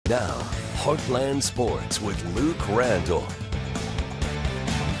Now, Heartland Sports with Luke Randall.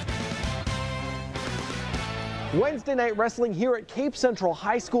 Wednesday night wrestling here at Cape Central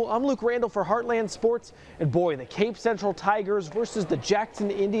High School. I'm Luke Randall for Heartland Sports. And boy, the Cape Central Tigers versus the Jackson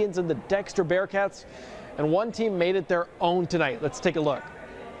Indians and the Dexter Bearcats. And one team made it their own tonight. Let's take a look.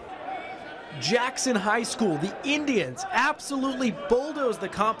 Jackson High School, the Indians absolutely bulldozed the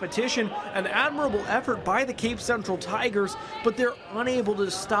competition. An admirable effort by the Cape Central Tigers, but they're unable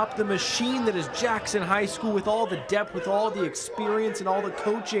to stop the machine that is Jackson High School with all the depth, with all the experience and all the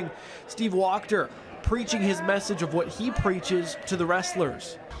coaching. Steve Wachter preaching his message of what he preaches to the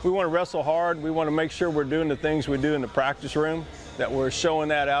wrestlers. We want to wrestle hard. We want to make sure we're doing the things we do in the practice room, that we're showing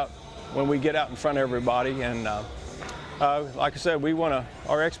that out when we get out in front of everybody. And like I said,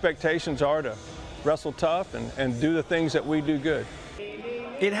 our expectations are to wrestle tough and do the things that we do good.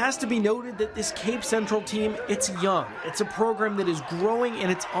 It has to be noted that this Cape Central team, it's young. It's a program that is growing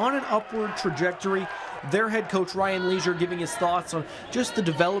and it's on an upward trajectory. Their head coach, Ryan Leisure, giving his thoughts on just the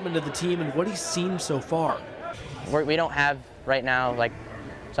development of the team and what he's seen so far. We don't have right now, like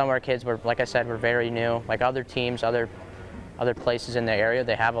some of our kids, like I said, we're very new. Like other teams, other places in the area,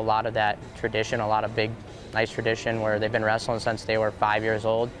 they have a lot of that tradition, a lot of big, nice tradition where they've been wrestling since they were 5 years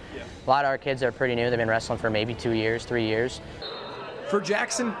old. Yeah. A lot of our kids are pretty new. They've been wrestling for maybe 2 years, 3 years. For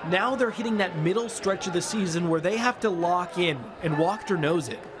Jackson, now they're hitting that middle stretch of the season where they have to lock in, and Wachter knows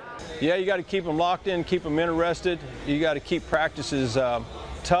it. Yeah, you got to keep them locked in, keep them interested. You got to keep practices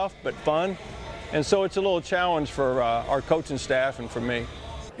tough but fun. And so it's a little challenge for our coaching staff and for me.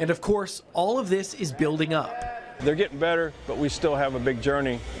 And of course, all of this is building up. They're getting better, but we still have a big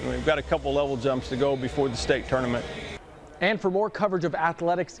journey. We've got a couple level jumps to go before the state tournament. And for more coverage of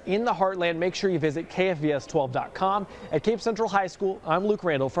athletics in the Heartland, make sure you visit KFVS12.com. At Cape Central High School, I'm Luke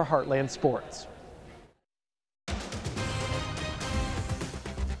Randall for Heartland Sports.